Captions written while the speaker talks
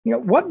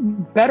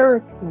What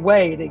better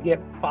way to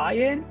get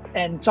buy-in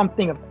and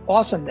something of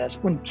awesomeness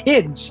when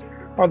kids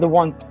are the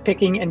ones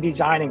picking and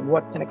designing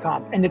what's going to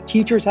come. And the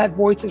teachers have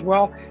voice as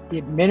well. The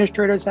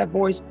administrators have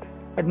voice.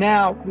 But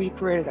now we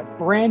created a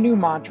brand new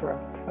mantra,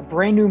 a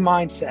brand new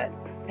mindset,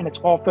 and it's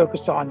all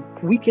focused on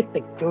we get to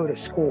go to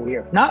school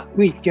here. Not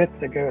we get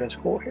to go to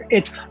school here.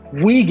 It's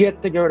we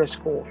get to go to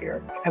school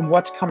here and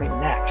what's coming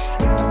next.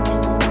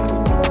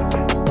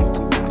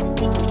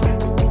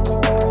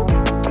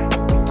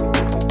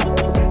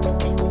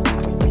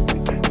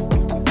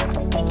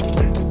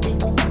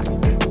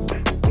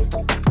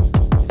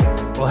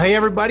 Well, hey,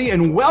 everybody,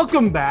 and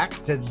welcome back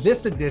to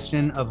this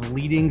edition of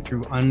Leading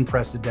Through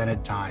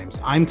Unprecedented Times.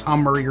 I'm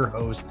Tom Murray, your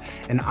host,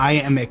 and I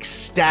am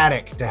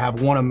ecstatic to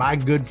have one of my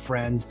good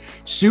friends,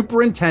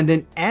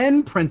 superintendent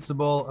and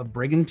principal of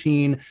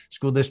Brigantine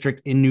School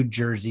District in New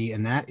Jersey,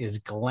 and that is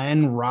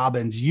Glenn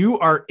Robbins. You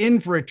are in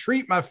for a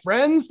treat, my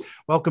friends.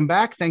 Welcome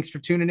back. Thanks for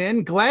tuning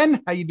in.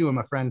 Glenn, how you doing,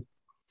 my friend?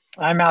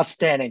 I'm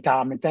outstanding,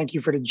 Tom, and thank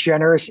you for the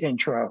generous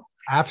intro.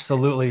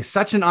 Absolutely.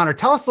 Such an honor.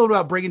 Tell us a little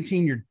about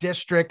Brigantine, your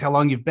district, how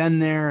long you've been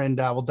there, and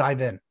we'll dive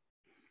in.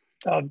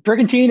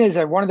 Brigantine is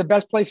one of the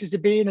best places to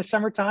be in the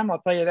summertime. I'll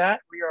tell you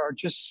that. We are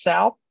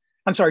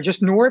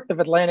just north of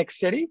Atlantic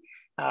City,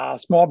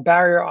 small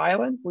barrier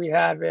island. We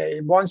have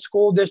one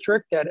school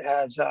district that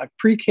has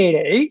pre-K to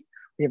 8.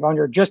 We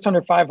have just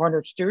under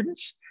 500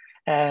 students.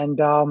 And,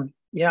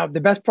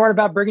 the best part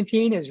about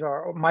Brigantine is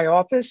my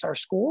office, our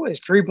school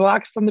is 3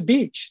 blocks from the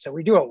beach. So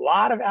we do a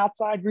lot of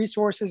outside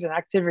resources and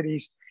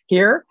activities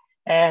here.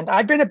 And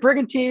I've been at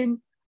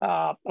Brigantine.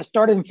 I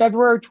started in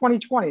February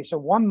 2020, so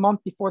 1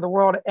 month before the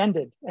world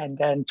ended, and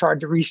then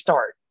tried to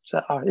restart. So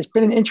it's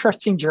been an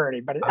interesting journey,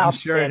 but I'm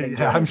sure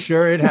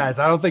it has.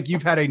 I don't think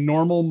you've had a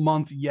normal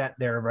month yet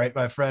there, right,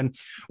 my friend?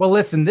 Well,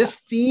 listen, this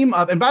theme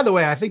of, and by the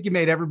way, I think you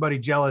made everybody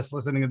jealous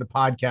listening to the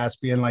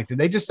podcast being like, did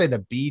they just say the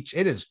beach?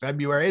 It is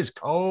February, it's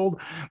cold.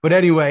 But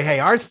anyway, hey,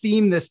 our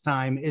theme this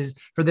time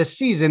for this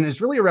season is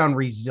really around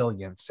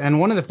resilience. And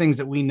one of the things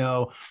that we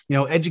know,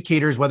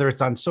 educators, whether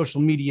it's on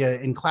social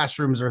media, in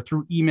classrooms, or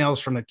through emails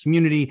from the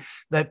community,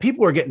 that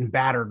people are getting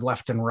battered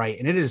left and right.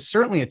 And it is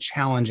certainly a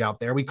challenge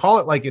out there. We call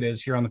it like it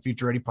is here on the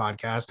Future Ready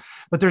podcast,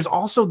 but there's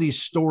also these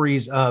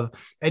stories of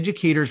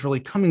educators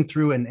really coming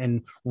through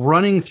and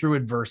running through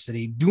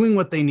adversity, doing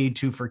what they need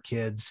to for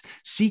kids,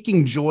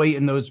 seeking joy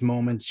in those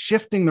moments,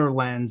 shifting their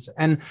lens.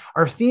 And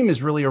our theme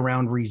is really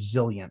around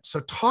resilience.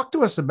 So talk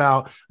to us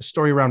about a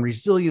story around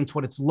resilience,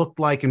 what it's looked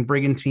like in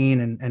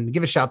Brigantine, and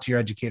give a shout to your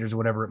educators or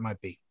whatever it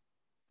might be.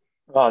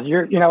 Well,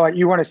 you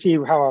want to see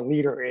how a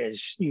leader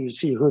is, you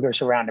see who they're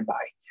surrounded by.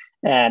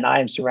 And I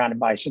am surrounded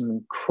by some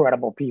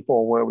incredible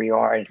people where we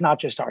are. It's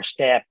not just our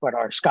staff, but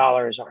our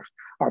scholars,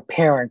 our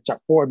parents, our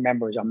board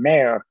members, our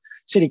mayor,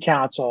 city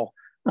council,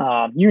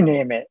 you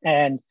name it.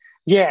 And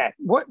yeah,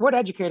 what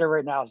educator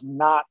right now is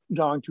not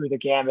going through the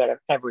gamut of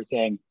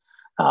everything?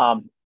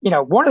 One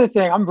of the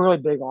things I'm really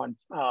big on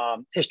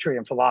history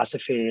and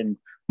philosophy, and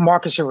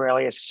Marcus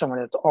Aurelius is someone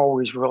that's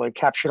always really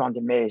captured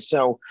onto me.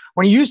 So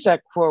when he used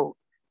that quote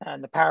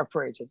and the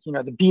paraphrase,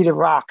 to be the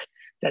rock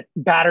that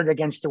battered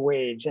against the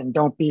waves, and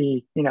don't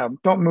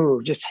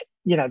move, just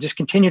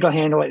continue to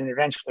handle it, and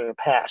eventually it'll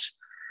pass.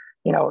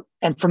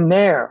 And from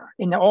there,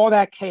 in all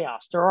that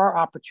chaos, there are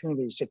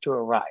opportunities to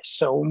arise.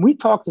 So when we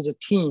talked as a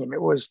team,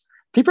 it was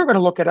people are going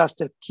to look at us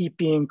to keep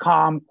being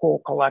calm,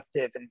 cool,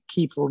 collective, and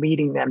keep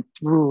leading them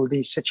through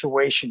these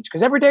situations,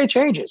 because every day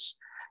changes.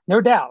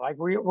 No doubt, like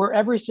we're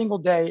every single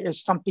day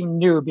is something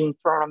new being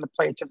thrown on the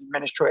plates of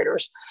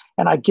administrators.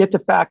 And I get the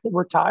fact that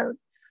we're tired.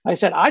 Like I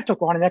said, I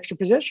took on an extra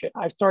position.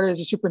 I started as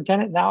a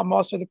superintendent. Now I'm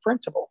also the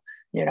principal,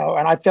 and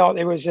I felt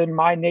it was in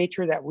my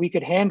nature that we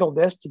could handle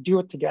this, to do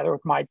it together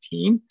with my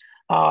team,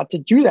 to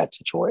do that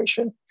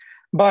situation.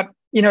 But,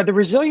 the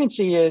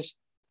resiliency is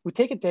we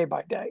take it day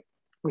by day.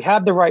 We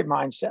have the right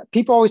mindset.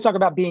 People always talk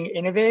about being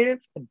innovative.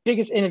 The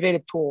biggest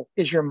innovative tool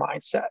is your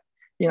mindset.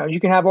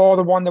 You can have all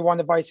the one-to-one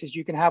devices.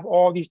 You can have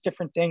all these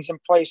different things in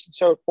place and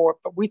so forth.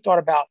 But we thought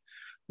about,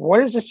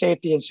 what is the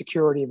safety and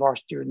security of our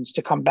students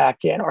to come back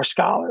in, our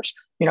scholars?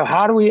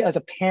 How do we, as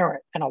a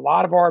parent, and a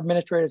lot of our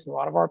administrators, a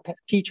lot of our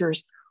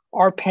teachers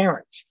are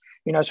parents,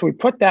 so we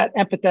put that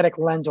empathetic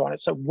lens on it.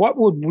 So what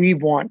would we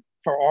want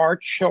for our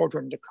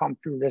children to come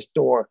through this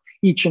door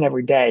each and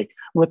every day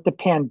with the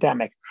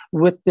pandemic,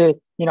 with the,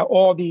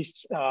 all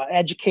these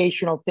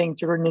educational things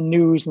that are in the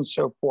news and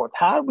so forth?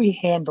 How do we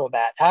handle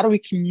that? How do we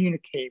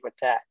communicate with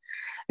that?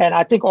 And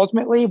I think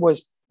ultimately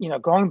was,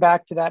 going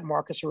back to that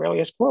Marcus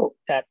Aurelius quote,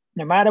 that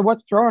no matter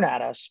what's thrown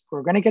at us,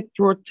 we're going to get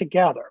through it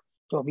together.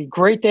 There'll be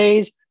great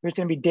days. There's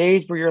going to be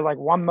days where you're like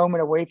one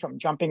moment away from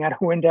jumping out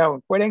a window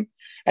and quitting.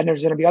 And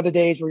there's going to be other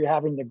days where you're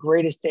having the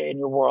greatest day in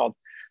your world.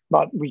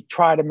 But we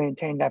try to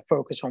maintain that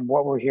focus on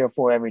what we're here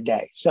for every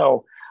day.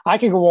 So I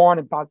could go on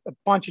about a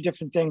bunch of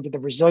different things of the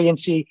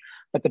resiliency,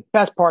 but the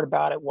best part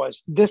about it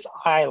was this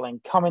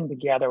island coming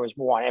together as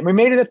one. And we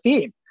made it a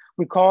theme.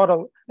 We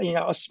call it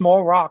a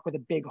small rock with a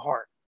big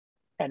heart.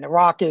 And the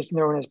rock is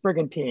known as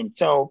Brigantine.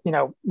 So,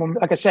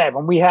 like I said,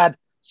 when we had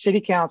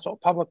city council,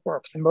 public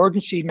works,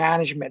 emergency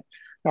management,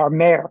 our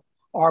mayor,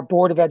 our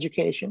board of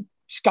education,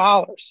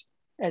 scholars,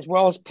 as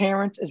well as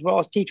parents, as well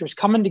as teachers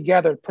coming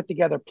together to put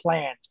together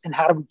plans. And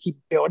how do we keep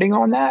building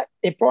on that?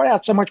 It brought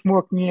out so much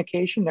more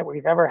communication that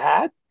we've ever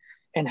had.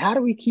 And how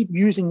do we keep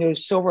using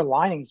those silver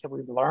linings that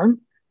we've learned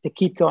to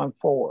keep going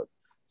forward?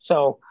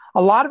 So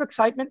a lot of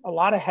excitement, a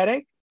lot of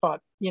headache, but,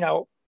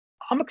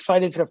 I'm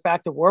excited for the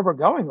fact of where we're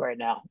going right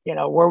now,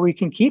 where we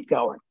can keep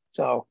going.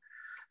 So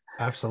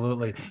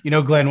absolutely.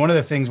 Glenn, one of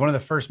the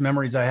first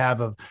memories I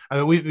have of,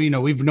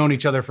 we've known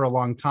each other for a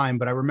long time,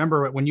 but I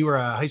remember when you were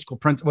a middle school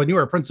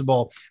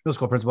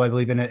principal, I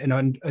believe in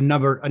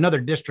another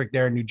district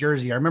there in New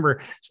Jersey. I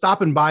remember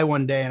stopping by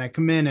one day and I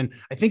come in and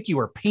I think you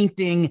were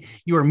painting,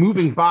 you were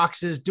moving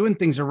boxes, doing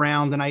things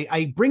around. And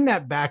I bring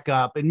that back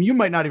up, and you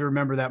might not even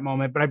remember that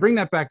moment, but I bring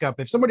that back up.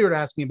 If somebody were to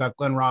ask me about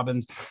Glenn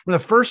Robbins, the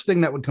first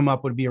thing that would come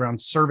up would be around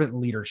servant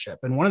leadership.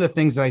 And one of the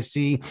things that I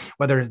see,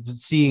 whether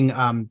it's seeing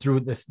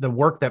through the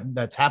work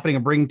that's happening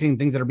in Brigantine,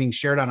 things that are being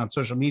shared on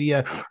social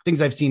media,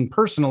 things I've seen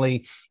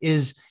personally,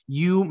 is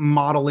you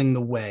modeling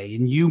the way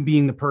and you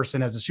being the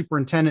person as a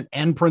superintendent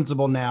and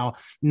principal now,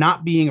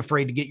 not being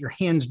afraid to get your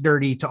hands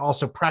dirty, to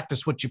also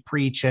practice what you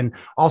preach, and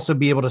also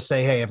be able to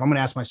say, hey, if I'm going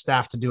to ask my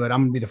staff to do it,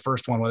 I'm going to be the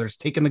first one, whether it's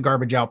taking the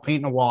garbage out,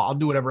 painting a wall, I'll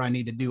do whatever I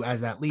need to do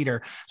as that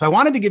leader. So I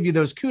wanted to give you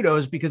those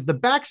kudos, because the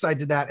backside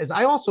to that is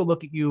I also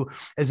look at you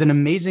as an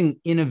amazing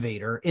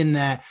innovator, in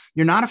that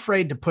you're not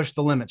afraid to push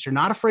the limits. You're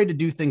not afraid to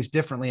do things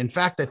differently. In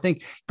fact, I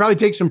think you probably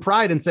take some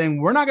pride in saying,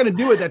 we're not going to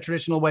do it that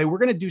traditional way. We're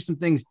going to do some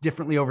things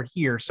differently over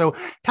here. So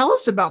tell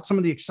us about some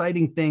of the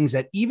exciting things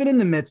that, even in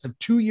the midst of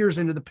 2 years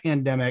into the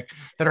pandemic,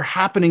 that are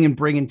happening in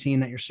Brigantine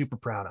that you're super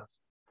proud of.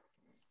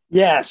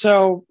 Yeah.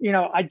 So,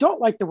 I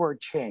don't like the word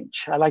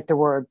change. I like the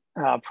word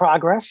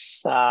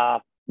progress.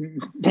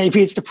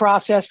 Maybe it's the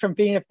process from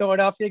being a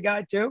Philadelphia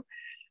guy too.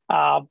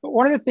 But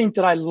one of the things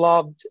that I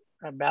loved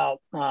about,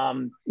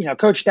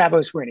 Coach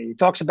Davos Winnie, he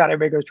talks about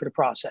everybody goes through the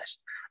process,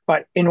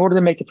 but in order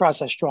to make the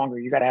process stronger,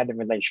 you got to have the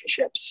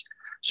relationships.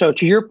 So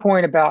to your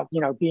point about,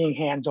 being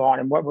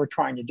hands-on, and what we're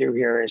trying to do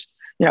here is,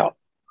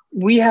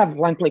 we have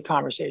lengthy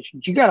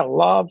conversations. You got to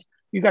love,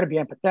 you got to be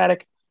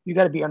empathetic, you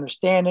got to be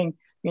understanding,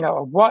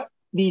 of what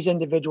these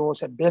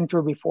individuals have been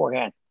through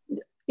beforehand.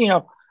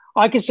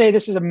 I could say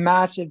this is a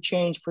massive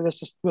change for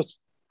this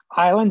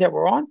island that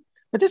we're on,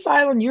 but this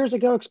island years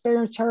ago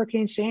experienced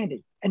Hurricane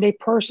Sandy, and they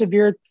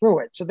persevered through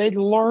it. So they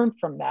learned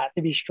from that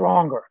to be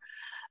stronger.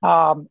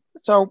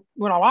 So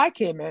when I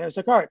came in, I was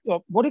like, all right,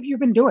 well, what have you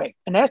been doing?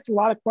 And asked a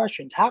lot of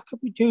questions. How could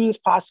we do this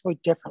possibly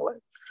differently?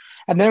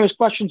 And then there was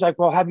questions like,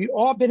 well, have you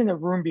all been in the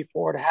room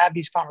before to have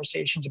these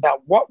conversations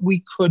about what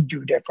we could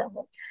do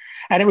differently?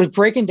 And it was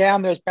breaking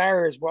down those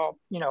barriers. Well,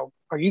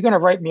 are you going to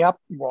write me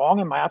up wrong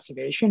in my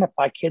observation if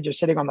my kids are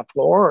sitting on the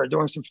floor or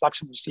doing some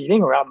flexible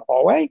seating or out in the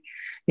hallway?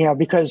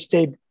 Because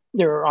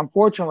they're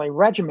unfortunately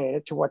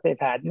regimented to what they've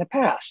had in the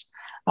past.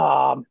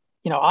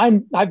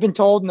 I've been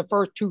told in the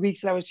first 2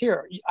 weeks that I was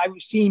here, I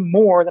was seeing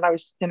more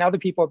than other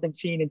people have been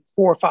seeing in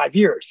 4 or 5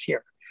 years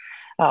here.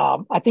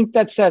 I think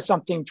that says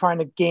something, trying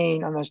to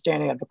gain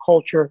understanding of the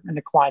culture and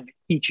the climate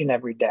each and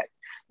every day.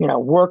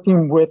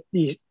 Working with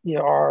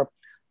our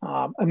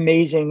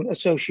amazing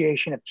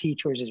association of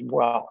teachers as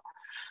well.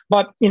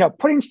 But,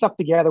 putting stuff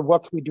together,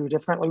 what can we do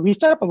differently? We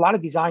set up a lot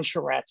of design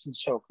charrettes and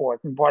so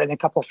forth, and brought in a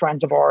couple of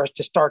friends of ours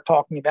to start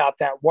talking about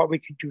that, what we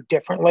could do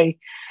differently.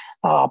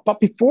 But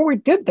before we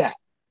did that,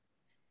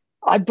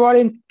 I brought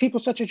in people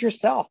such as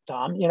yourself,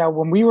 Tom.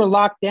 When we were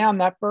locked down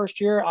that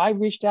first year, I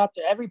reached out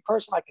to every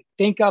person I could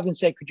think of and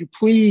say, could you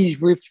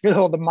please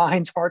refill the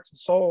minds, hearts, and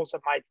souls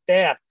of my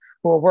staff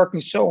who are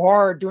working so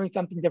hard, doing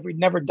something that we'd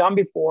never done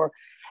before.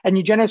 And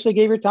you generously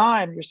gave your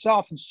time,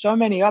 yourself, and so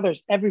many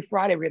others. Every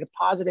Friday, we had a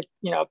positive,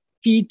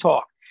 feed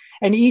talk.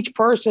 And each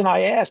person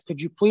I asked, could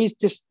you please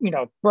just,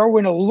 throw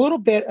in a little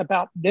bit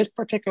about this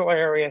particular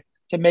area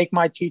to make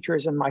my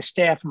teachers and my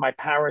staff and my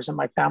powers and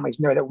my families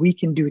know that we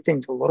can do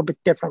things a little bit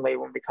differently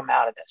when we come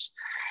out of this.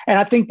 And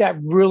I think that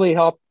really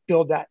helped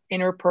build that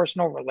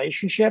interpersonal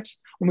relationships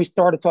when we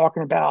started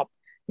talking about,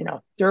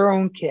 their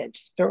own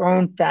kids, their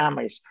own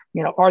families,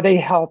 are they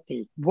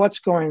healthy? What's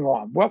going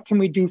on? What can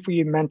we do for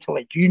you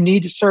mentally? Do you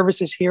need the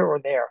services here or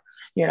there?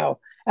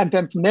 And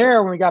then from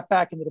there, when we got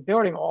back into the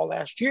building all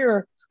last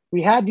year,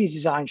 we had these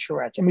design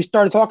charrettes, and we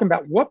started talking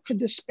about what could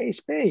this space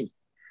be?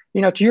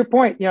 To your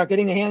point,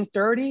 getting the hands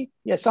dirty.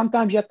 Yeah,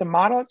 sometimes you have to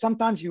model it.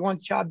 Sometimes you want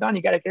the job done,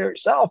 you got to get it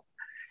yourself,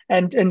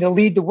 and to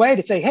lead the way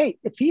to say, hey,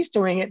 if he's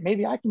doing it,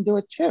 maybe I can do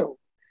it too.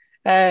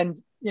 And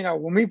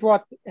when we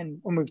brought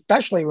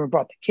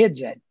the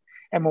kids in,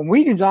 and when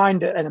we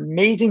designed an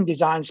amazing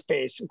design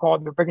space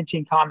called the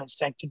Brigantine Commons,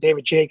 thanks to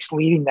David Jakes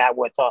leading that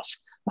with us.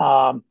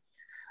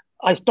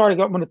 I started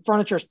when the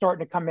furniture is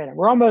starting to come in, and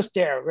we're almost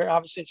there.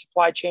 Obviously,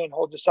 supply chain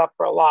holds us up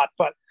for a lot,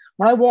 but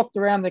when I walked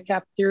around the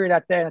cafeteria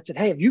that day and I said,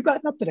 hey, have you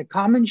gotten up to the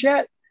Commons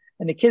yet?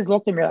 And the kids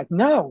looked at me like,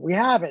 no, we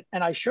haven't.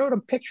 And I showed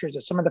them pictures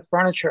of some of the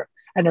furniture,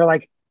 and they're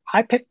like,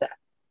 I picked that.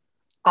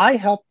 I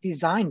helped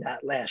design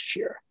that last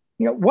year.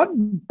 What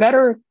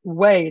better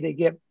way to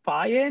get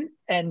buy-in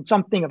and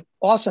something of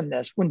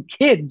awesomeness when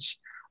kids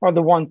are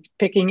the ones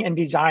picking and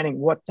designing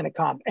what's going to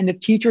come. And the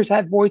teachers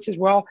have voice as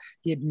well.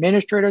 The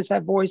administrators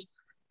have voice.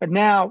 But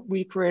now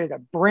we created a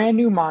brand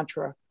new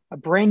mantra, a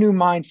brand new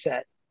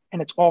mindset,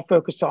 and it's all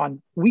focused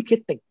on we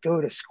get to go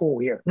to school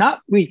here.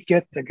 Not we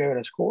get to go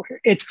to school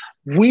here. It's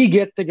we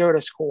get to go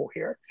to school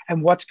here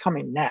and what's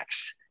coming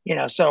next.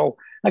 So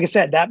like I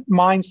said, that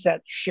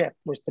mindset shift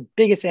was the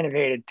biggest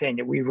innovative thing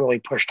that we really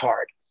pushed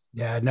hard.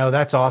 Yeah, no,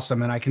 that's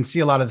awesome. And I can see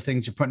a lot of the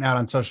things you're putting out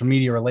on social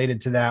media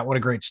related to that. What a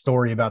great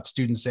story about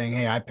students saying,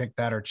 hey, I picked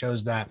that or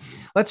chose that.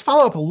 Let's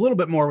follow up a little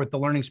bit more with the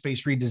learning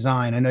space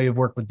redesign. I know you've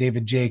worked with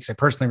David Jakes. I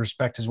personally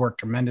respect his work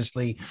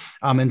tremendously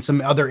in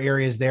some other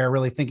areas there,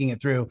 really thinking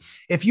it through.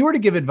 If you were to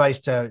give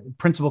advice to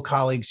principal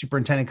colleagues,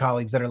 superintendent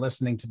colleagues that are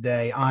listening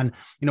today on,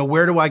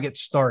 where do I get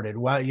started?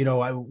 Why,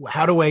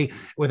 how do I,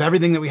 with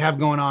everything that we have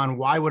going on,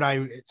 why would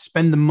I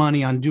spend the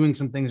money on doing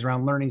some things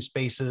around learning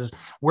spaces?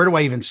 Where do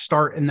I even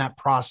start in that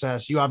process?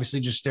 You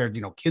obviously just shared,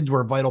 kids were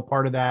a vital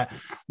part of that.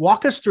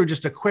 Walk us through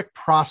just a quick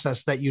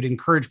process that you'd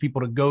encourage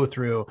people to go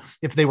through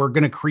if they were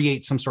going to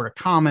create some sort of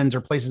commons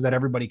or places that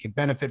everybody could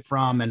benefit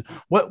from. And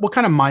what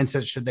kind of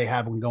mindset should they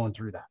have when going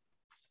through that?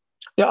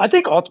 Yeah, I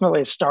think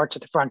ultimately it starts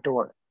at the front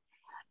door.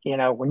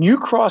 When you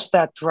cross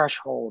that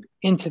threshold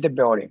into the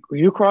building, when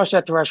you cross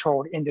that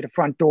threshold into the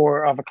front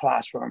door of a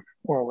classroom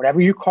or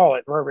whatever you call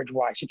it,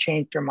 verbiage-wise, to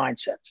change their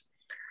mindsets.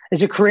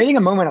 Is it creating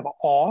a moment of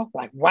awe?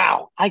 Like,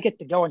 wow, I get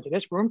to go into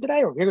this room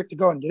today, or we get to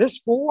go into this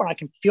school and I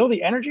can feel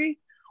the energy?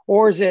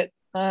 Or is it,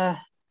 I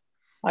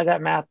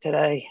got math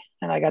today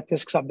and I got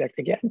this subject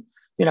again?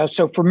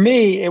 So for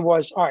me, it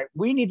was, all right,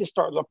 we need to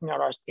start looking at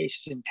our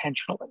spaces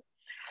intentionally.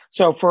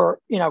 So for,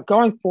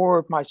 going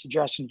forward, my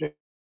suggestion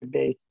would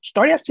be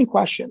start asking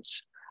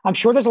questions. I'm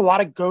sure there's a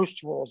lot of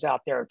ghost rules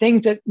out there,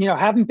 things that,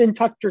 haven't been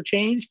touched or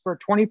changed for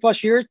 20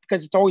 plus years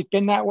because it's always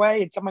been that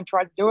way and someone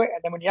tried to do it. And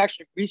then when you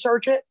actually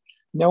research it,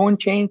 no one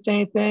changed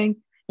anything.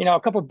 A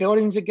couple of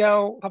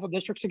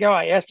districts ago,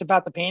 I asked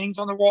about the paintings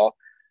on the wall.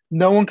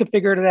 No one could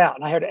figure it out.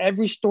 And I heard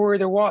every story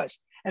there was.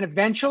 And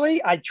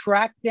eventually I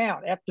tracked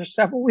down after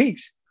several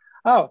weeks.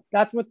 Oh,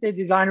 that's what the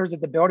designers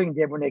of the building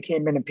did when they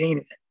came in and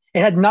painted it.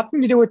 It had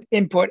nothing to do with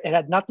input. It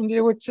had nothing to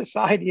do with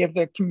society of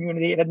the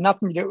community. It had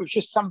nothing to do. It was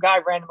just some guy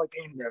randomly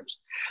painting those.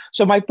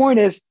 So my point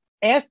is,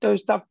 ask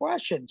those tough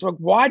questions. Like,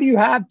 why do you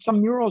have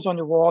some murals on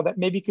your wall that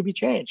maybe could be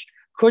changed?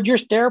 Could your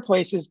stair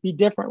places be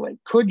differently?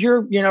 Could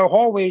your,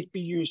 hallways be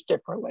used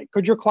differently?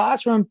 Could your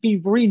classroom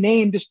be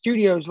renamed to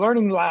studios,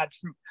 learning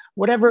labs,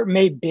 whatever it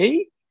may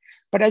be?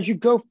 But as you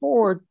go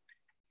forward,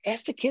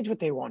 ask the kids what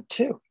they want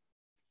too.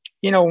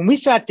 When we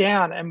sat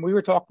down and we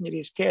were talking to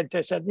these kids,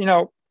 I said,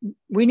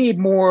 we need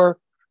more,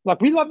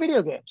 like, we love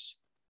video games.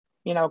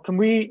 Can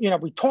we,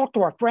 we talked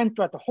to our friends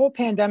throughout the whole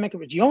pandemic. It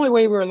was the only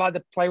way we were allowed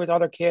to play with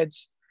other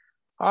kids.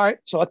 All right,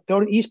 so let's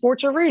build an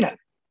esports arena.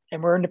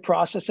 And we're in the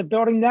process of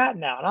building that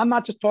now. And I'm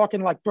not just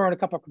talking like throwing a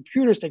couple of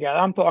computers together.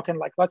 I'm talking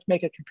like, let's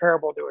make it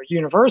comparable to a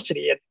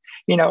university at,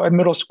 a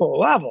middle school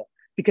level,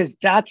 because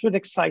that's what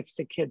excites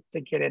the kids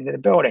to get into the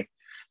building.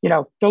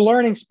 The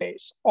learning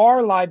space,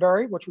 our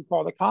library, which we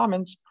call the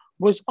Commons,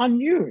 was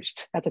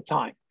unused at the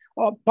time.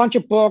 A bunch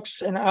of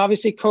books, and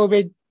obviously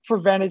COVID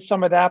prevented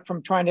some of that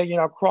from trying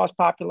to, cross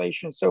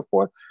population and so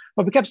forth.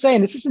 But we kept saying,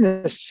 this is in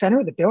the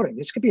center of the building.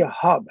 This could be a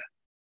hub.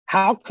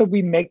 How could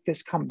we make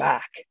this come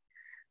back?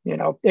 We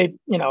have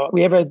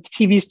a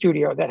TV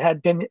studio that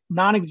had been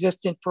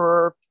non-existent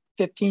for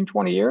 15,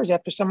 20 years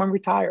after someone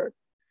retired,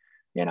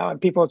 and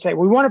people would say,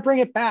 we want to bring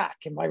it back.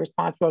 And my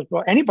response was,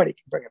 well, anybody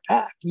can bring it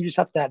back. You just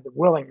have to have the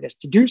willingness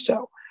to do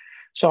so.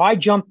 So I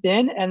jumped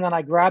in and then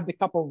I grabbed a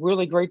couple of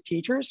really great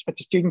teachers with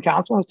the student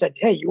council and said,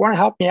 hey, you want to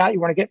help me out? You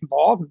want to get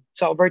involved and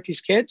celebrate these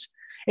kids?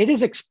 It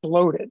has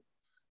exploded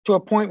to a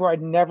point where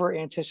I'd never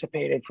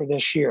anticipated for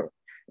this year,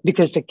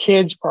 because the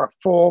kids are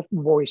full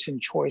voice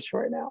and choice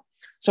right now.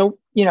 So,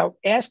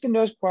 asking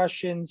those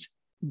questions,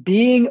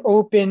 being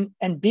open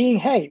and being,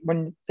 hey,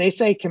 when they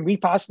say, can we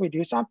possibly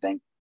do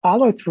something?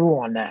 Follow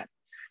through on that.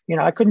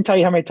 I couldn't tell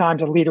you how many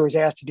times a leader was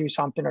asked to do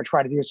something or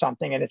try to do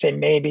something and they say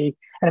maybe,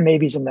 and a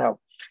maybe's a no.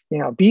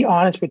 Be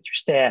honest with your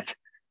staff,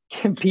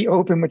 be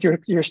open with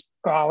your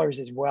scholars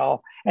as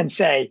well, and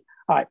say,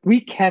 all right,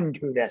 we can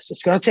do this.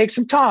 It's going to take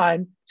some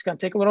time. It's going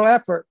to take a little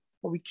effort,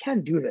 but we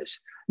can do this.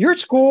 You're at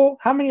school,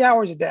 how many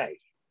hours a day?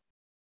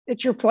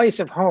 It's your place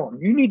of home.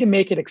 You need to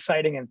make it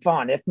exciting and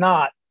fun. If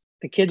not,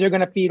 the kids are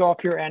going to feed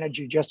off your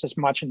energy just as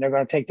much, and they're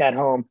going to take that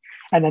home.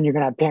 And then you're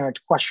going to have parents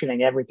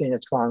questioning everything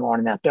that's going on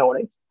in that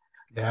building.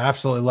 Yeah,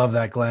 absolutely love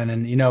that, Glenn.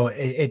 And,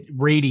 it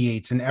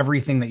radiates in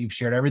everything that you've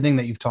shared, everything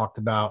that you've talked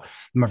about.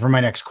 For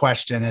my next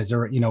question is,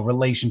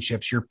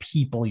 relationships, your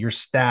people, your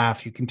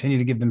staff, you continue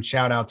to give them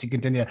shout outs. You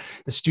continue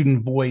the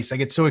student voice. I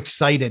get so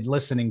excited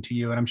listening to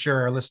you. And I'm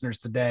sure our listeners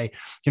today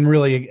can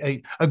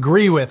really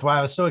agree with why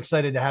I was so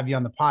excited to have you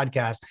on the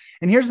podcast.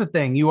 And here's the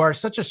thing, you are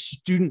such a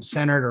student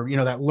centered,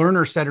 or, that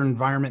learner centered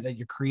environment that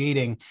you're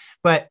creating,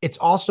 but it's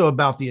also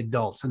about the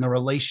adults and the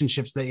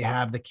relationships that you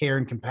have, the care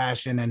and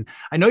compassion. And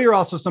I know you're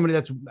also somebody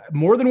that's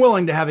more than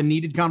willing to have a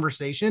needed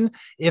conversation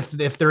if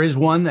there is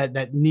one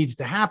that needs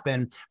to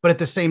happen. But at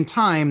the same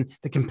time,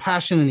 the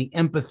compassion and the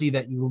empathy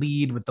that you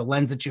lead with the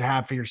lens that you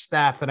have for your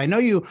staff, that I know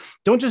you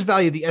don't just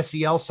value the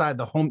SEL side,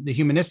 the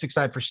humanistic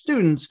side for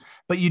students,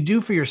 but you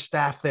do for your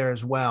staff there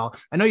as well.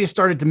 I know you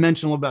started to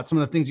mention a little about some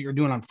of the things that you're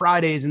doing on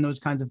Fridays and those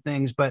kinds of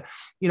things, but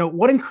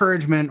what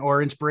encouragement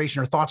or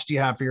inspiration or thoughts do you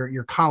have for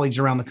your colleagues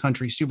around the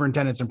country,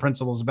 superintendents and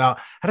principals, about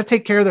how to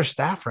take care of their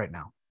staff right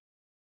now?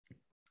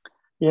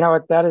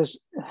 That is,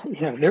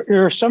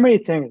 there are so many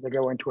things that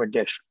go into a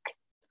district,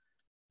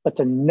 but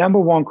the number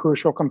one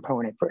crucial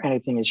component for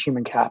anything is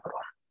human capital.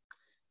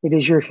 It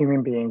is your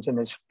human beings in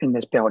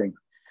this building.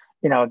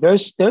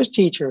 Those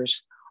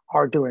teachers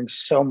are doing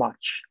so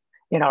much,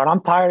 and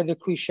I'm tired of the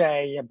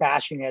cliche of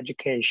bashing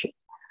education.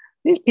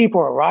 These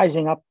people are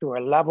rising up to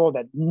a level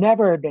that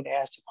never had been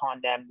asked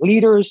upon them.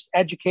 Leaders,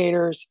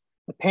 educators,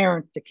 the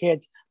parents, the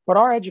kids, but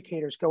our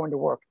educators go into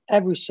work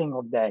every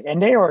single day,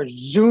 and they are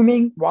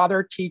Zooming while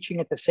they're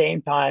teaching at the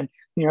same time.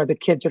 The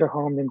kids that are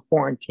home and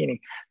quarantining,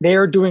 they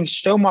are doing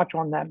so much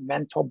on that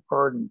mental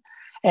burden.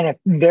 And if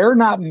they're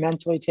not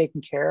mentally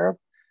taken care of,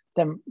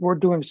 then we're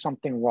doing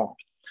something wrong.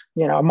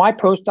 My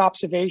post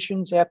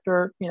observations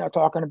after,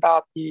 talking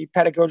about the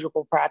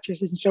pedagogical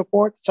practices and so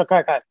forth, it's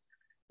okay.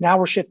 Now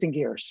we're shifting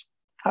gears.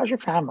 How's your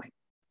family?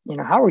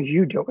 How are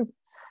you doing?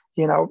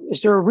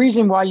 Is there a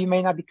reason why you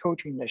may not be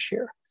coaching this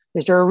year?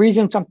 Is there a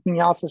reason something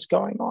else is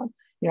going on?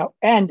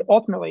 And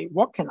ultimately,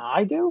 what can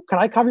I do? Can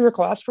I cover your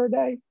class for a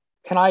day?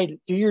 Can I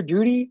do your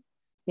duty?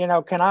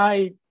 Can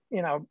I,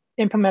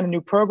 implement a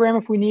new program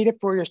if we need it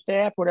for your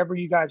staff, whatever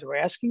you guys are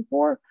asking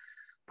for?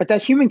 But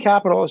that human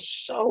capital is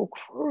so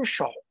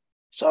crucial.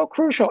 So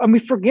crucial. And we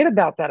forget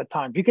about that at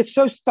times. We get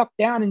so stuck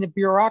down in the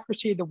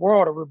bureaucracy of the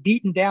world, or we're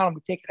beaten down and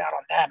we take it out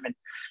on them. And,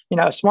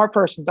 a smart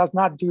person does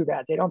not do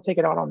that. They don't take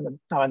it out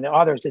on the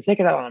others. They take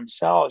it out on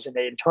themselves, and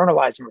they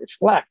internalize and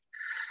reflect.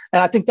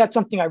 And I think that's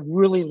something I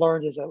really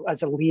learned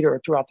as a leader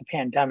throughout the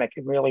pandemic.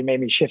 It really made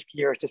me shift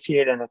gears to see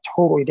it in a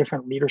totally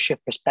different leadership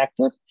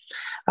perspective.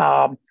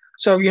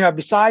 So,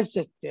 besides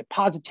the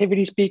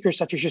positivity speakers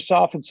such as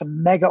yourself and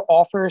some mega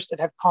offers that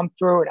have come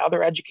through, and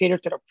other educators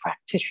that are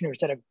practitioners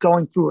that are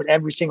going through it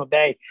every single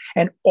day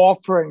and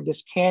offering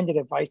this candid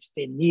advice that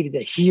they needed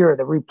to hear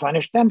to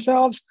replenish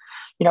themselves,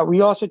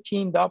 we also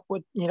teamed up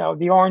with,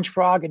 the Orange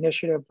Frog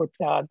Initiative with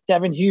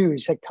Devin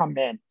Hughes had come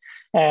in.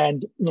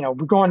 And,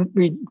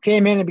 we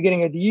came in at the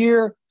beginning of the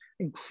year,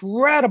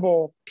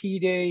 incredible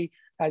PD,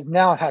 has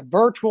now had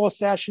virtual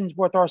sessions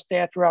with our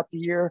staff throughout the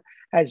year,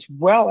 as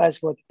well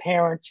as with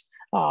parents,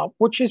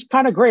 which is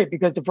kind of great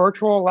because the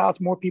virtual allows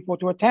more people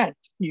to attend.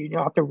 You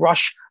don't have to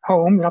rush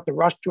home. You don't have to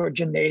rush to a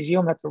gymnasium. You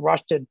don't have to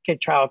rush to get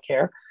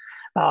childcare.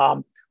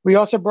 We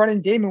also brought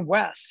in Damon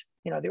West,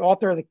 the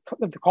author of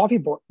the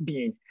Coffee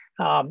Bean.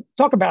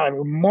 Talk about a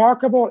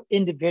remarkable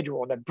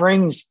individual that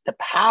brings the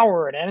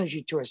power and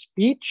energy to a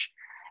speech.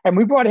 And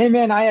we brought him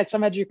in. I had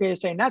some educators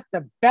saying that's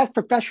the best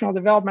professional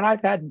development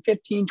I've had in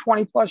 15,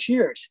 20 plus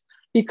years,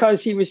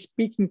 because he was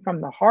speaking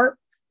from the heart,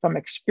 from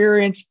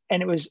experience,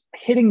 and it was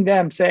hitting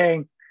them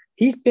saying,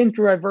 he's been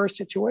through adverse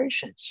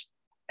situations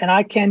and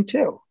I can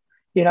too,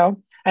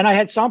 And I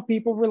had some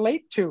people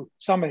relate to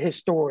some of his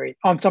story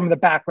on some of the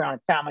background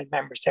and family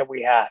members that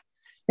we had,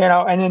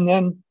 and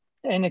then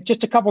in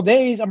just a couple of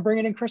days, I'm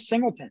bringing in Chris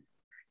Singleton,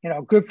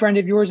 a good friend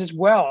of yours as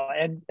well.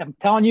 And I'm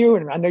telling you,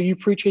 and I know you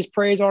preach his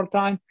praise all the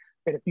time,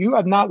 but if you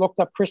have not looked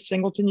up Chris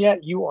Singleton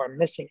yet, you are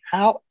missing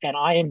out. And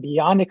I am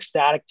beyond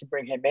ecstatic to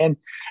bring him in.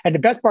 And the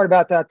best part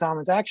about that, Tom,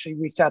 is actually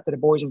reached out to the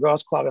Boys and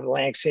Girls Club of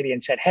Atlantic City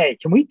and said, hey,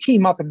 can we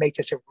team up and make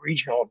this a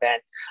regional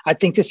event? I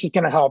think this is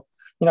going to help,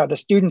 the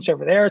students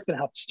over there. It's going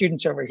to help the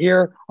students over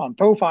here on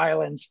both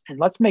islands. And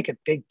let's make a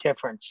big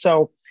difference.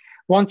 So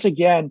once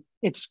again,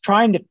 it's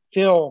trying to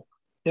fill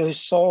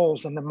those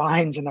souls and the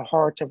minds and the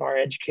hearts of our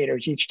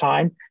educators each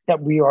time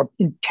that we are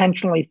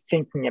intentionally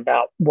thinking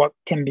about what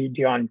can be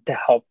done to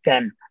help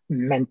them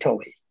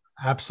mentally.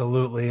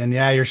 Absolutely. And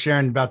yeah, you're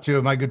sharing about two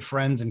of my good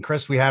friends and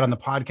Chris we had on the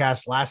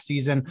podcast last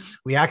season.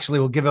 We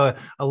actually will give a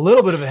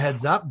little bit of a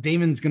heads up.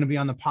 Damon's going to be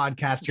on the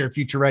podcast here at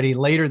Future Ready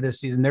later this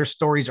season. Their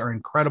stories are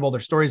incredible.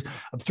 Their stories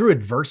of through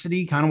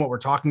adversity, kind of what we're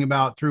talking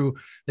about, through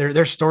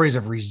their stories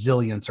of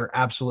resilience are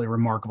absolutely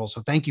remarkable.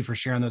 So thank you for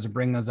sharing those and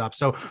bringing those up.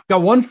 So I've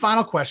got one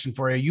final question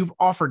for you. You've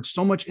offered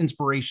so much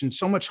inspiration,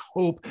 so much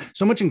hope,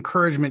 so much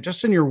encouragement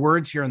just in your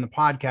words here in the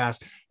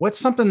podcast. What's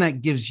something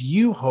that gives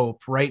you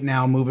hope right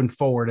now moving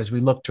forward as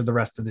we look to the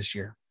rest of this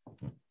year?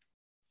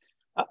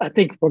 I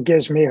think what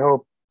gives me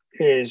hope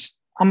is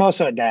I'm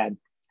also a dad,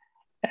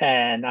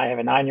 and I have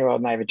a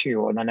 9-year-old and I have a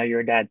 2-year-old, and I know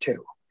you're a dad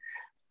too.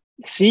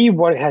 See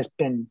what has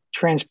been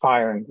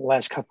transpiring the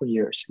last couple of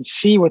years and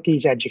see what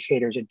these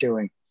educators are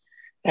doing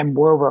and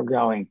where we're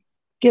going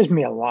gives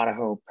me a lot of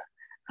hope.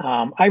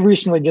 I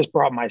recently just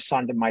brought my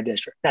son to my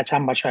district. That's how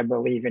much I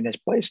believe in this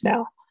place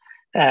now.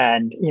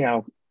 And,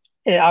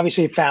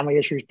 obviously family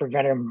issues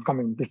prevented him from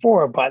coming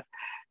before, but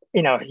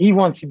he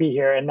wants to be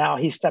here, and now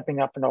he's stepping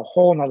up in a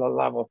whole nother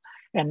level.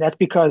 And that's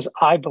because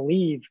I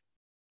believe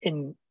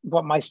in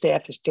what my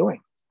staff is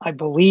doing. I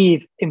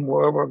believe in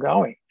where we're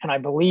going. And I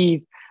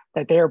believe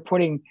that they are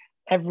putting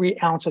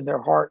every ounce of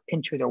their heart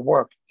into their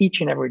work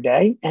each and every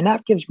day. And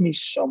that gives me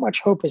so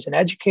much hope as an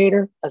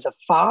educator, as a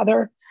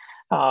father,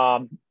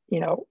 of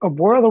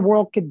where the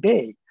world could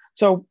be.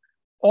 So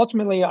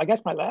ultimately, I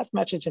guess my last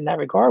message in that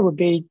regard would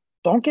be,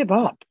 don't give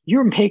up.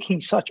 You're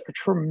making such a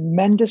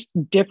tremendous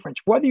difference.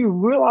 Whether you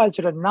realize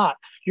it or not,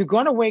 you're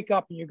going to wake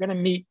up and you're going to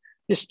meet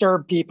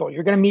disturbed people.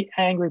 You're going to meet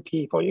angry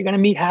people. You're going to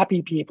meet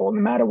happy people, no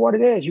matter what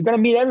it is. You're going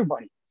to meet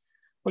everybody.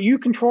 But you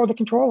control the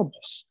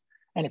controllables.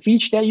 And if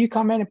each day you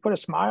come in and put a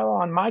smile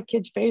on my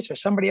kid's face or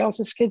somebody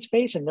else's kid's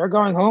face, and they're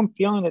going home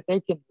feeling that they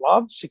can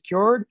love,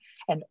 secured,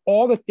 and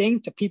all the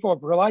things that people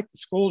have realized the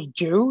schools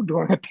do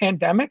during a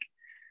pandemic,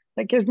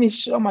 that gives me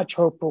so much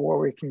hope for where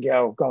we can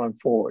go going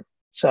forward.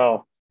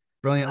 So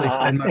brilliantly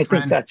said, my I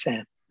friend. think that's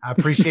it. I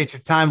appreciate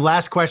your time.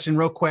 Last question,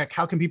 real quick.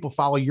 How can people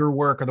follow your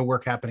work or the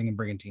work happening in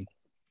Brigantine?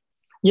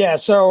 Yeah,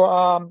 so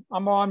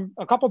I'm on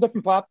a couple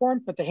different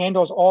platforms, but the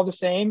handle is all the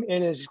same.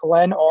 It is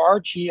Glenn R,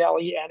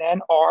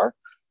 GLENNR,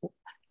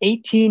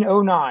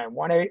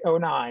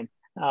 1809.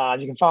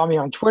 You can follow me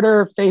on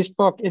Twitter,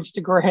 Facebook,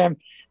 Instagram,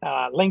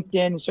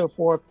 LinkedIn, and so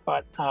forth.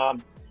 But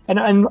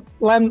and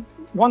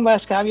one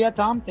last caveat,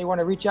 Tom. They want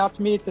to reach out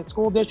to me at the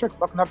school district,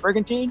 looking up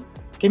Brigantine,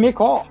 give me a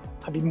call.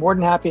 I'd be more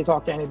than happy to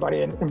talk to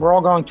anybody. And we're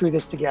all going through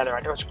this together.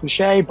 I know it's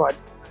cliche, but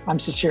I'm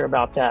sincere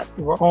about that.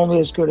 We're only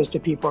as good as the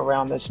people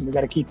around us, and we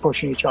got to keep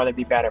pushing each other to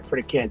be better for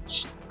the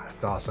kids.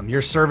 That's awesome.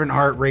 Your servant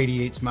heart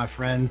radiates, my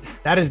friend.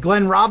 That is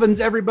Glenn Robbins,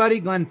 everybody.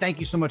 Glenn, thank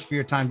you so much for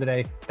your time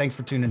today. Thanks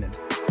for tuning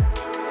in.